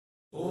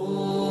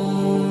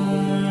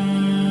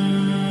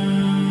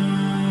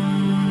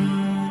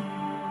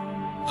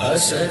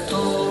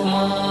असतो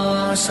मा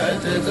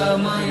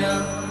सद्गमय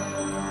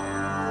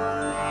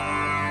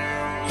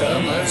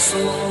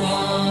तमसो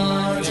मा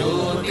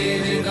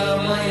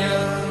ज्योतिर्गमय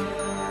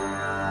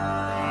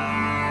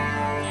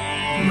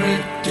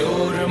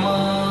मृत्योर्मा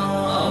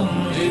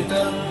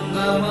अमृतं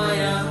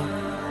गमय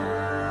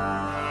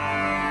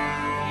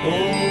ॐ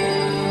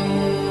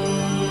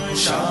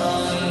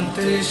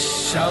शान्ति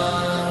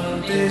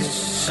शान्ति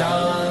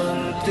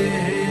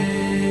शान्तिः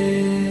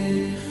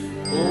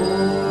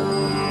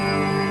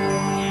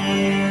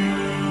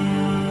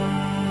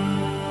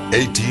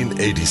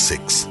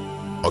 1886,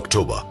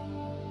 October.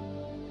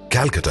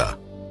 Calcutta,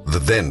 the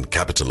then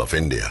capital of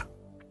India.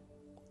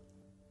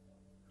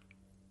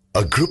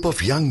 A group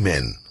of young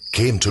men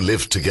came to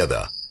live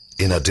together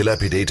in a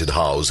dilapidated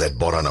house at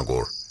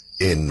Boranagar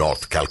in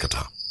North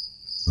Calcutta.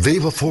 They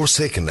were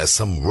forsaken as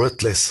some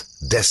worthless,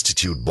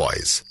 destitute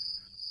boys.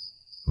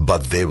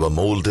 But they were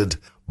molded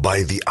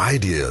by the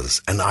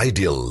ideas and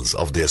ideals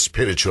of their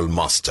spiritual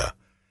master,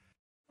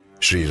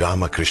 Sri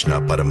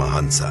Ramakrishna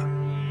Paramahansa.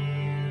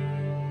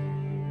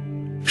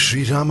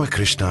 Sri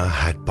Ramakrishna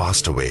had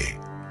passed away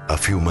a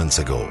few months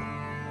ago.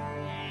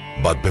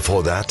 But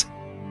before that,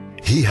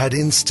 he had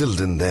instilled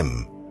in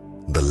them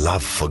the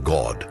love for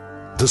God,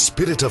 the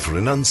spirit of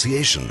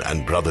renunciation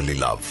and brotherly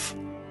love.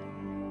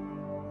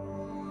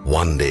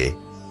 One day,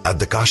 at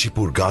the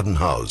Kashipur garden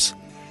house,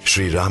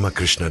 Sri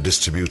Ramakrishna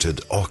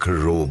distributed ochre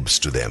robes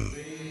to them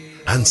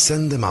and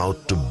sent them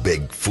out to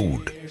beg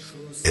food.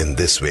 In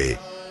this way,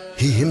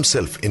 he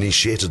himself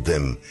initiated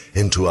them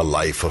into a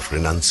life of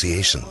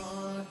renunciation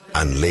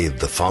and laid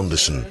the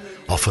foundation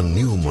of a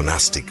new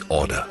monastic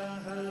order.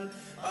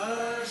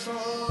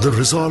 The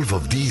resolve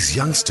of these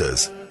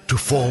youngsters to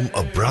form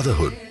a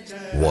brotherhood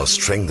was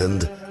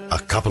strengthened a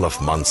couple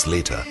of months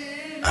later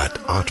at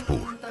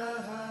Atpur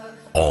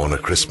on a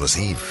Christmas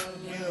Eve.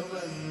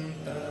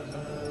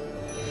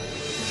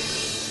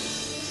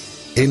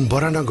 In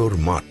Boranagar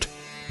Mutt,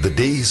 the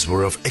days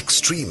were of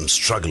extreme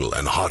struggle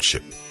and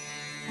hardship.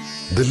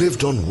 They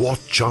lived on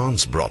what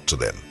chance brought to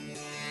them.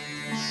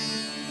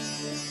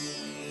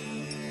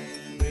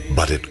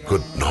 But it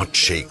could not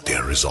shake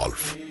their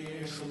resolve.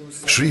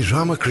 Sri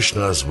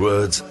Ramakrishna's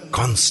words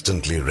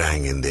constantly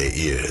rang in their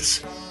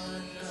ears.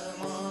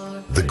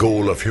 The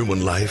goal of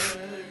human life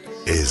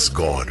is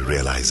God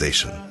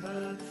realization.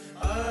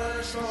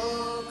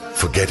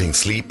 Forgetting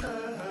sleep,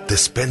 they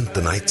spent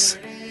the nights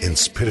in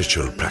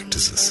spiritual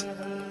practices.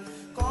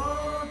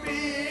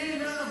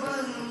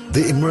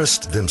 They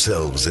immersed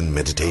themselves in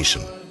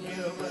meditation.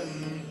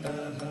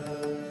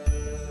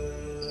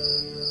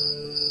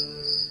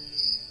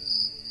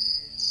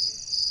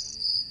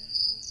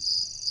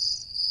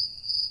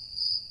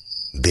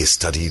 They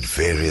studied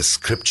various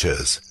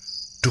scriptures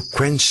to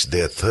quench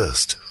their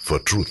thirst for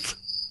truth.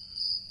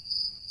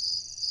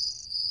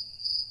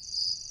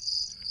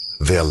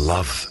 Their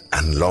love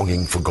and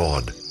longing for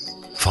God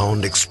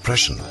found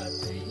expression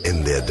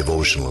in their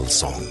devotional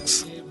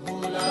songs.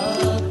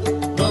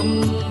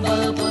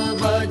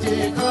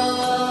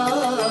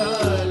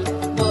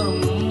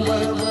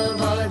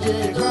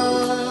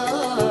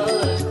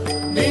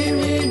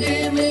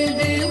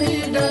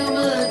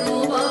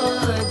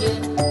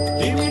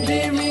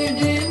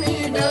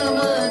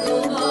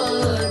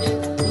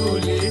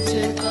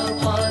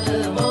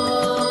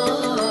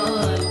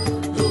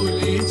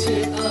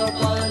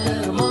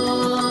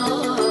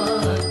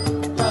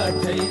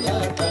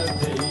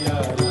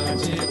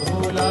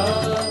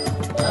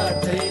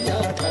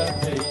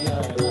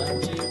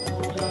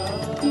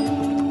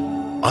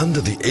 Under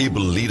the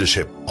able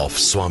leadership of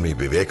Swami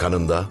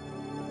Vivekananda,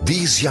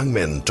 these young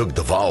men took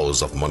the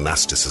vows of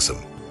monasticism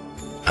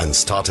and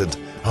started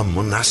a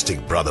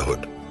monastic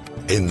brotherhood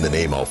in the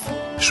name of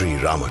Sri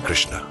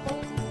Ramakrishna.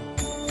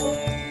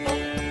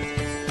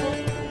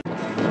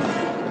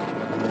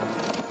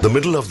 The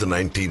middle of the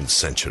 19th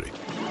century.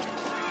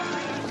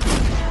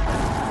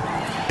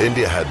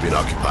 India had been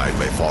occupied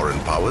by foreign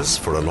powers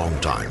for a long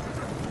time.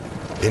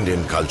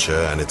 Indian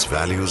culture and its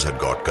values had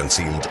got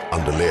concealed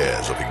under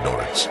layers of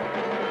ignorance.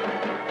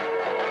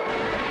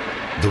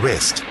 The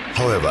West,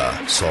 however,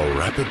 saw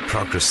rapid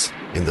progress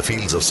in the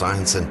fields of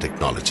science and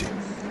technology,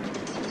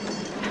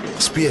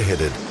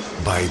 spearheaded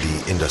by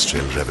the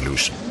Industrial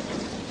Revolution.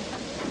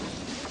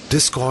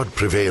 Discord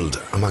prevailed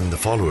among the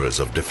followers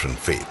of different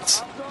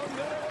faiths.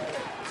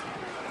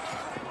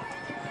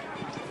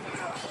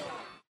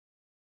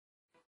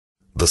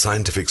 The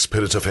scientific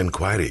spirit of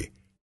inquiry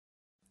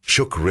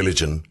shook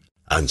religion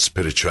and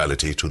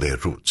spirituality to their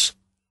roots.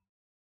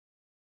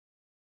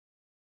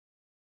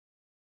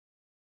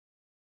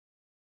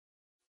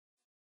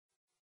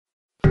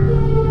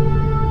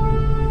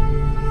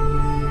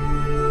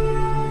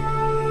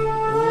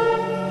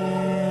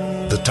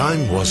 The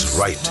time was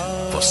right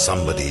for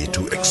somebody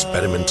to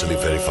experimentally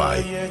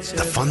verify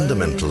the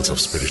fundamentals of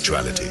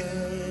spirituality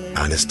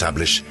and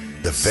establish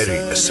the very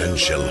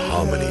essential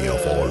harmony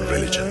of all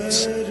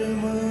religions.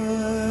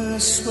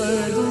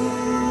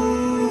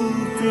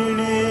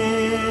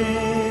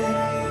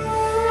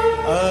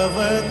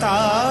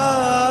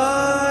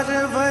 अवतार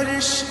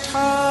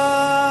वरिष्ठाय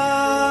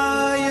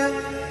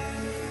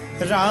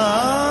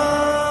Ramakrishnaय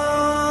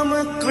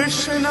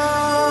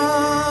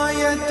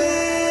ते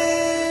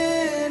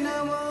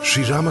नमः.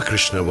 Sri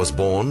Ramakrishna was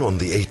born on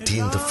the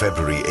 18th of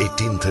February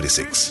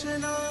 1836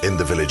 in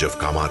the village of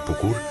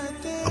Kamarpukur,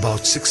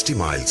 about 60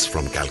 miles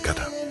from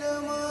Calcutta.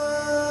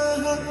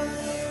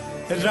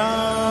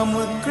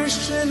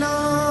 Ramakrishnaय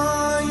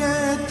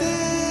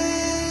te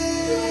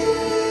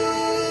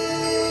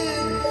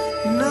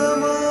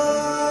नमः.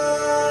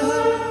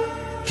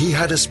 He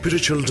had a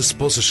spiritual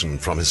disposition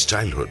from his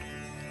childhood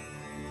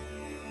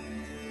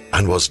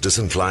and was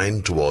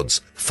disinclined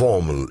towards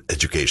formal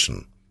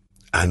education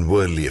and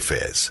worldly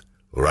affairs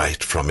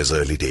right from his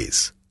early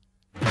days.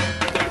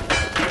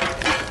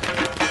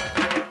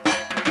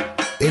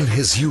 In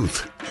his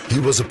youth, he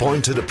was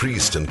appointed a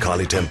priest in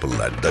Kali temple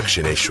at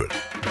Dakshineshwar.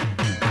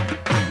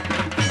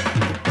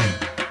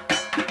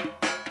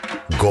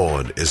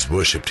 God is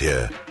worshipped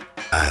here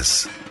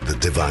as the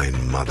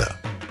Divine Mother.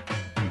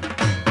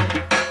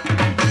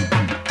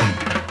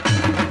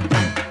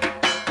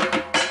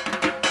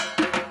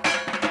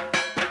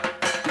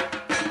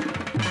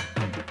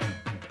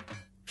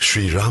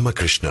 Sri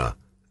Ramakrishna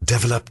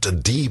developed a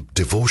deep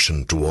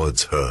devotion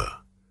towards her.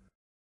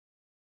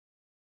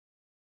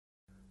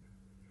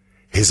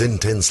 His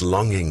intense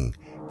longing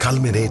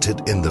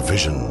culminated in the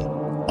vision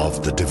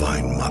of the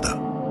Divine Mother.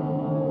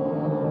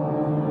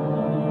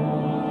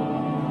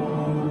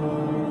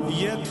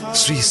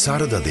 Sri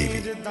Sarada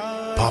Devi,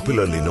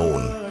 popularly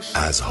known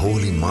as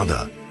Holy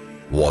Mother,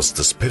 was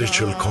the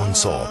spiritual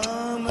consort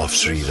of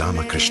Sri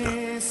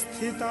Ramakrishna.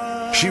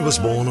 She was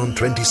born on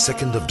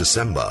 22nd of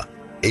December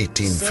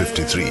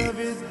 1853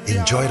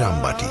 in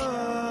Joyrambati,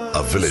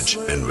 a village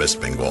in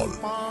West Bengal.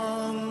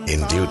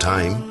 In due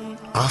time,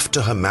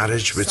 after her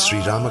marriage with Sri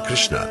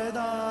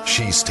Ramakrishna,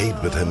 she stayed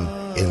with him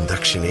in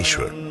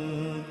Dakshineshwar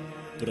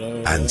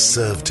and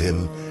served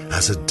him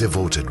as a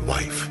devoted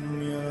wife.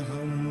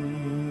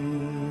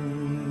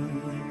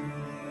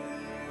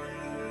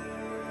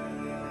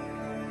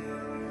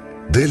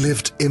 They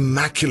lived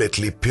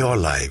immaculately pure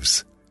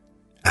lives,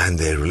 and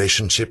their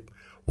relationship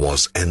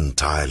was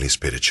entirely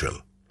spiritual.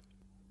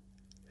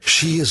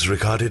 She is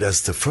regarded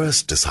as the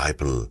first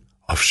disciple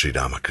of Sri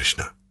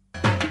Ramakrishna.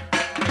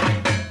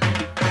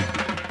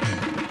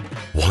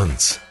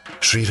 Once,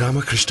 Sri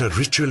Ramakrishna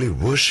ritually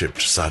worshipped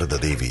Sarada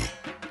Devi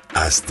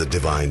as the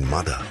Divine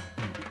Mother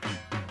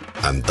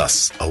and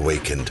thus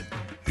awakened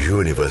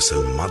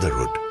universal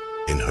motherhood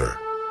in her.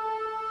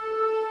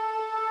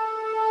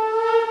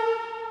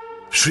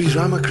 Sri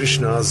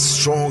Ramakrishna's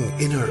strong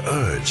inner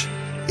urge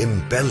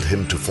impelled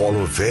him to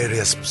follow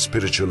various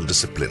spiritual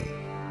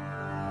disciplines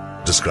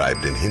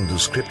described in Hindu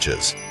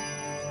scriptures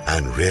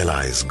and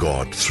realize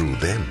God through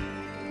them.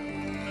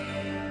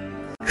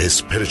 His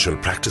spiritual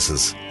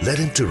practices led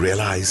him to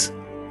realize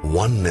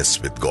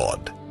oneness with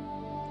God.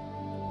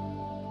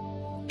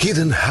 He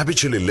then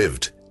habitually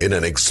lived in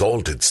an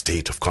exalted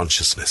state of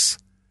consciousness,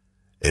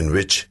 in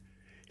which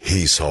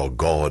he saw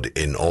God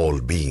in all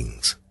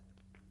beings.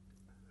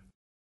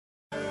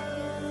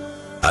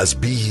 As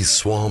bees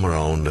swarm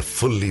around a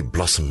fully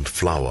blossomed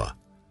flower,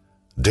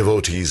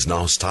 devotees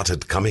now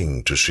started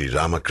coming to Sri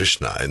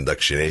Ramakrishna in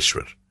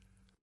Dakshineshwar.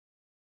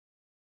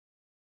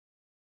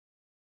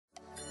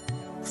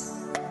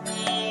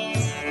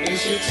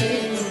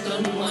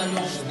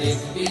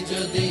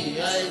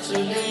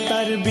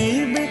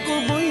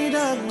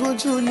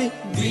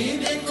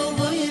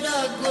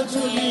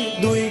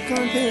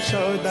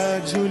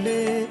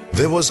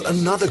 There was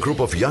another group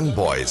of young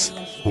boys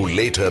who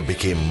later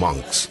became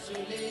monks.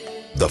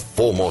 The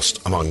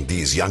foremost among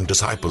these young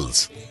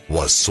disciples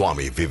was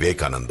Swami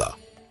Vivekananda.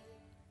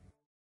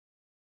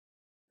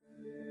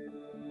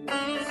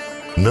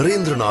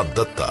 Narendranath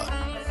Datta,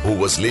 who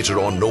was later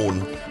on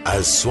known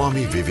as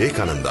Swami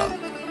Vivekananda,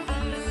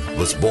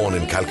 was born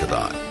in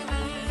Calcutta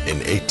in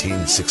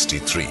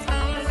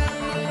 1863.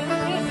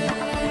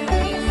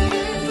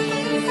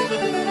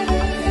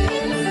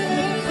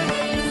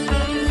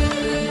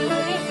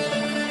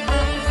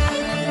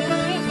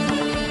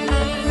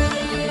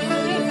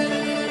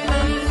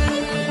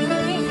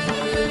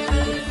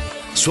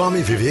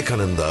 Swami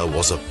Vivekananda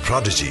was a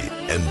prodigy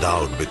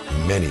endowed with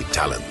many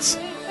talents.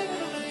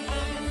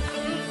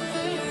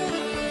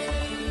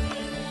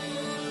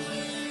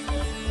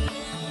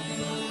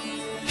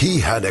 He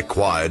had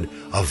acquired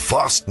a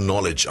vast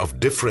knowledge of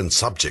different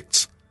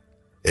subjects,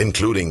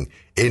 including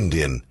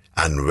Indian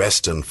and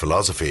Western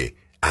philosophy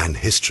and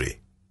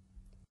history.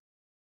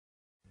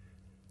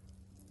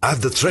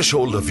 At the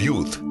threshold of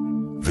youth,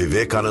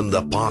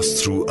 Vivekananda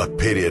passed through a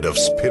period of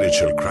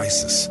spiritual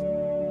crisis.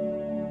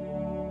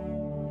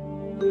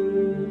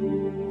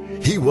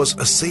 He was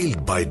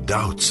assailed by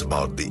doubts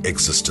about the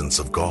existence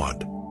of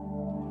God.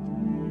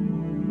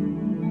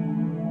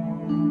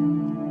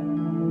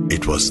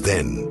 It was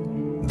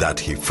then that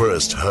he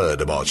first heard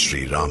about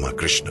Sri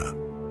Ramakrishna.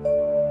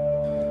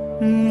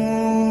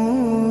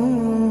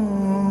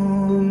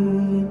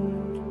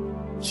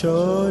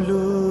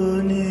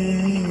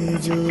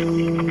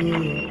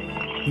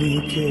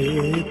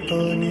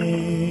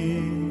 niketane.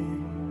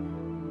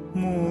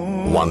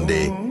 One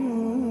day,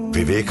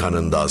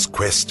 Vivekananda's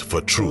quest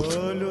for truth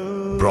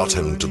brought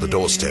him to the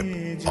doorstep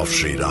of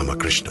Sri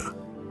Ramakrishna.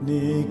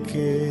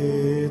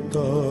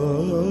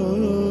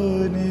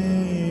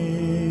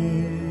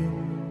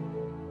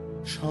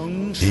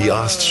 He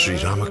asked Sri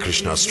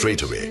Ramakrishna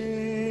straight away,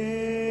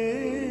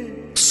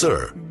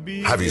 "Sir,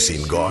 have you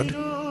seen God?"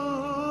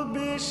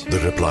 The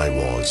reply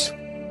was,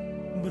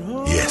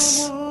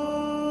 "Yes,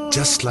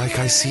 just like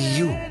I see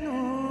you,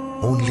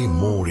 only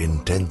more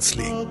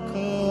intensely."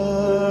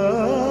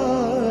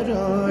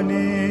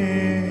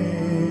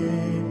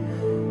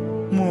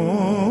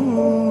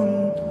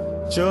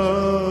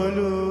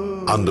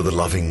 Under the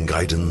loving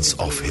guidance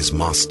of his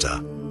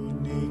master,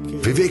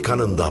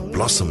 Vivekananda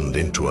blossomed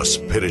into a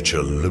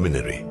spiritual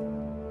luminary.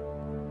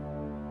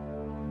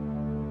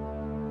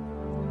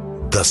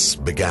 Thus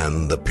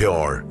began the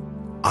pure,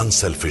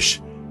 unselfish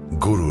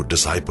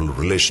guru-disciple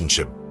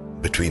relationship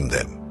between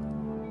them.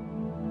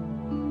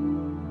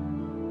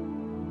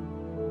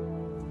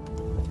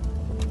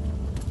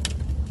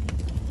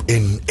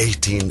 In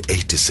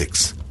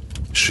 1886,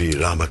 Sri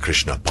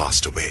Ramakrishna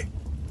passed away,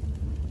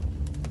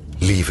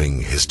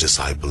 leaving his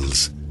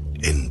disciples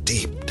in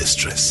deep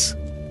distress.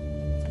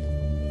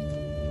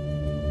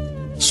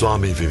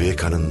 Swami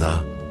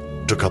Vivekananda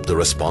took up the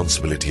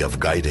responsibility of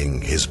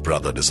guiding his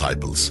brother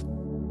disciples.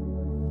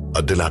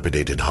 A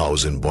dilapidated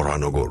house in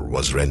Boranagar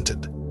was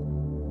rented.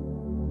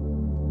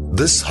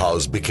 This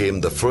house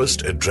became the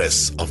first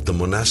address of the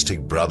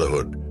monastic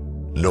brotherhood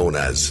known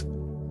as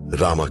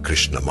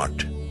Ramakrishna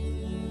Mutt.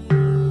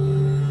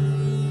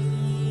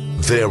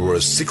 There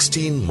were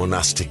 16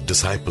 monastic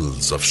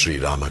disciples of Sri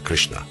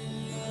Ramakrishna.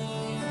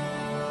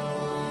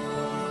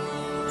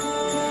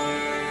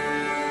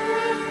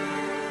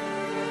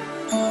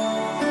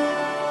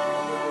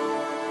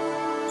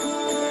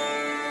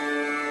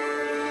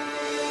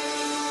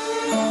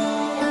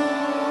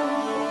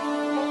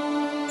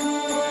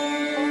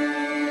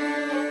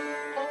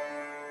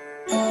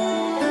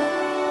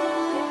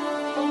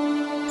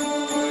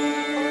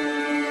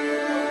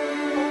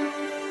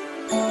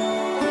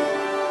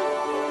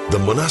 The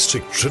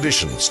monastic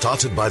tradition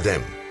started by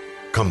them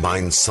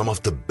combines some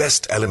of the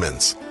best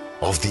elements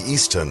of the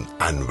Eastern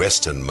and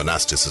Western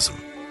monasticism.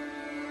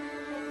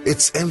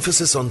 Its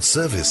emphasis on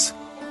service,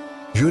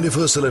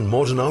 universal and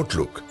modern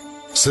outlook,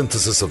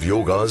 synthesis of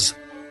yogas,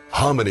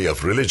 harmony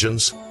of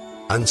religions,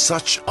 and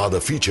such other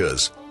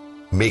features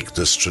make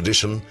this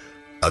tradition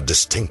a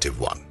distinctive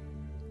one.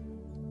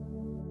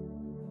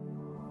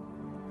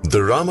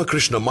 The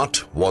Ramakrishna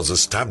Mutt was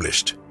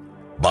established,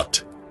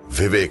 but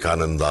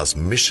Vivekananda's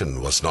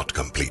mission was not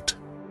complete.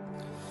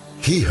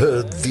 He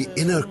heard the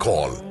inner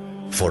call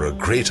for a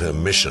greater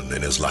mission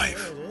in his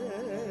life.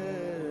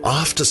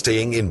 After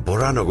staying in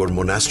Boranagar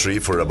monastery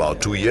for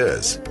about 2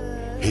 years,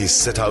 he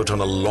set out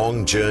on a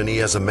long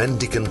journey as a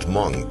mendicant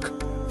monk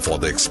for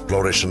the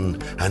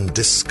exploration and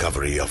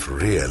discovery of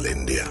real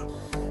India.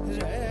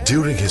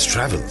 During his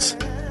travels,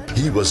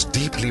 he was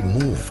deeply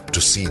moved to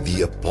see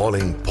the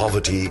appalling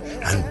poverty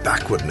and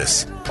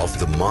backwardness of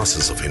the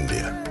masses of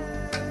India.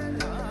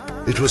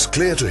 It was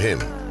clear to him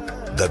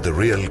that the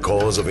real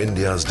cause of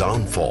India's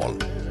downfall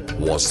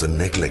was the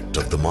neglect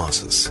of the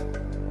masses.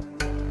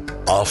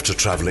 After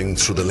traveling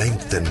through the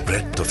length and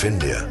breadth of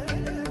India,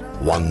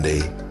 one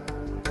day,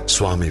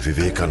 Swami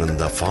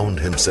Vivekananda found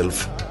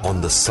himself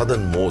on the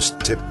southernmost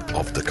tip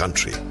of the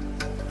country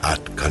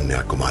at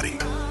Kanyakumari.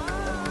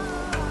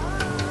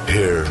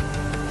 Here,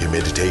 he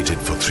meditated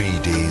for 3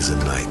 days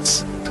and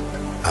nights,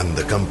 and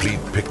the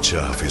complete picture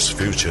of his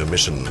future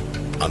mission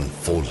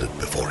unfolded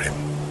before him.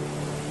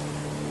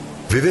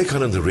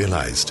 Vivekananda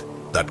realized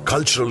that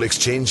cultural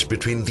exchange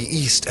between the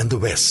East and the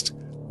West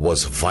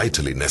was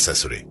vitally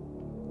necessary.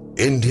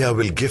 India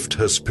will gift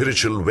her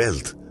spiritual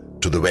wealth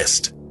to the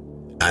West,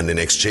 and in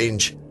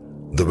exchange,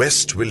 the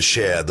West will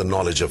share the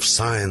knowledge of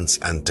science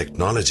and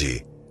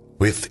technology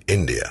with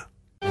India.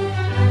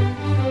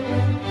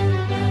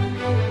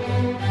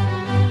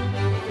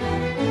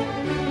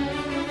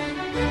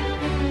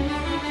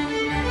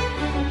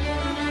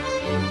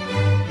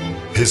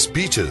 His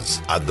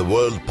speeches at the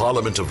World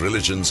Parliament of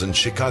Religions in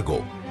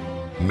Chicago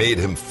made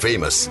him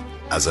famous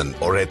as an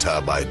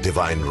orator by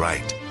divine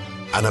right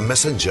and a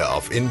messenger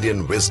of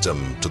Indian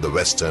wisdom to the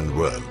Western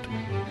world.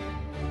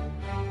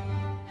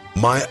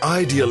 My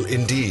ideal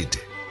indeed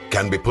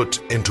can be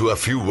put into a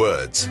few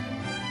words,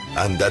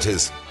 and that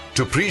is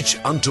to preach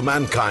unto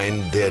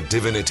mankind their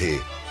divinity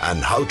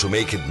and how to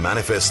make it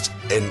manifest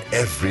in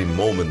every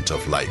moment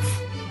of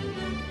life.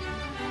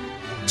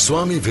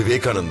 Swami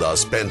Vivekananda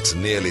spent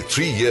nearly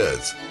 3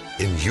 years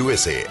in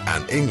USA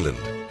and England,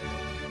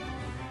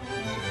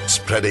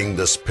 spreading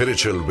the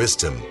spiritual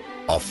wisdom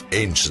of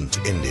ancient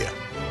India.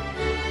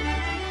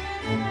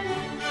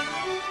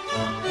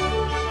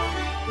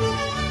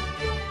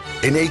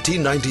 In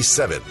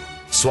 1897,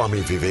 Swami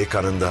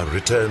Vivekananda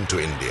returned to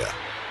India.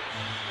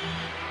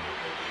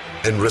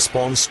 In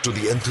response to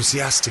the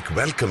enthusiastic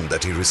welcome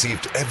that he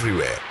received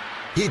everywhere,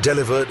 He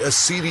delivered a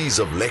series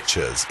of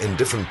lectures in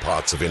different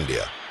parts of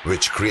India,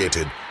 which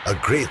created a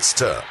great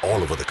stir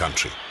all over the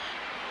country.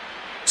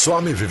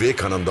 Swami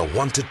Vivekananda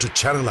wanted to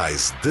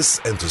channelize this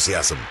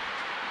enthusiasm.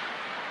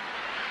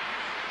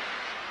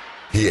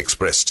 He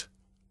expressed,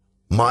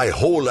 "My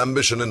whole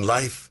ambition in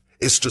life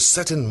is to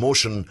set in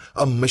motion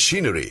a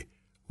machinery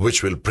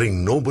which will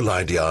bring noble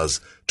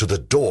ideas to the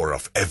door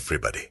of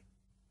everybody."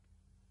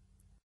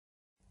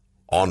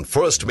 On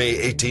 1st May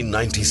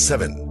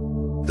 1897,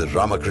 the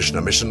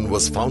Ramakrishna mission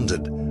was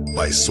founded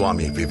by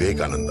Swami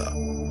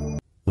Vivekananda.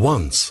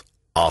 Once,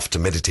 after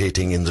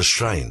meditating in the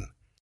shrine,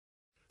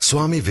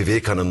 Swami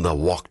Vivekananda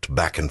walked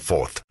back and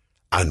forth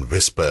and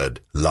whispered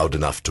loud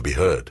enough to be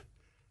heard.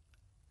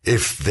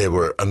 If there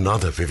were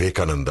another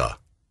Vivekananda,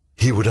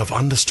 he would have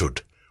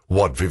understood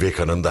what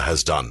Vivekananda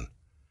has done.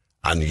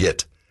 And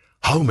yet,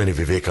 how many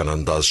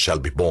Vivekanandas shall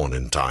be born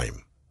in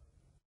time?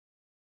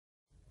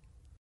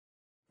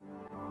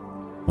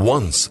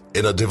 Once,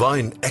 in a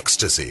divine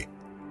ecstasy,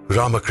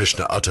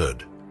 Ramakrishna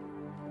uttered,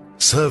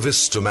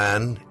 "Service to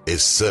man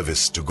is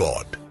service to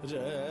God."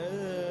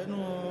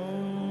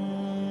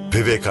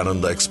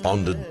 Vivekananda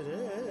expounded,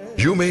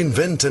 "You may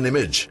invent an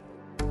image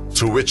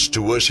through which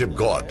to worship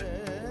God,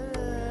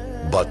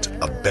 but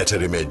a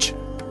better image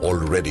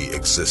already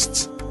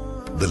exists,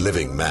 the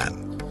living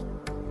man.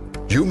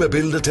 You may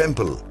build a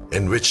temple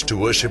in which to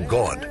worship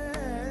God,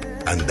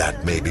 and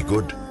that may be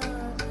good,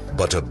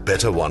 but a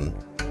better one,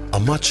 a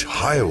much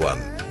higher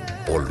one,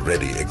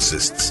 already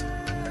exists,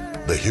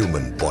 the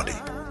human body."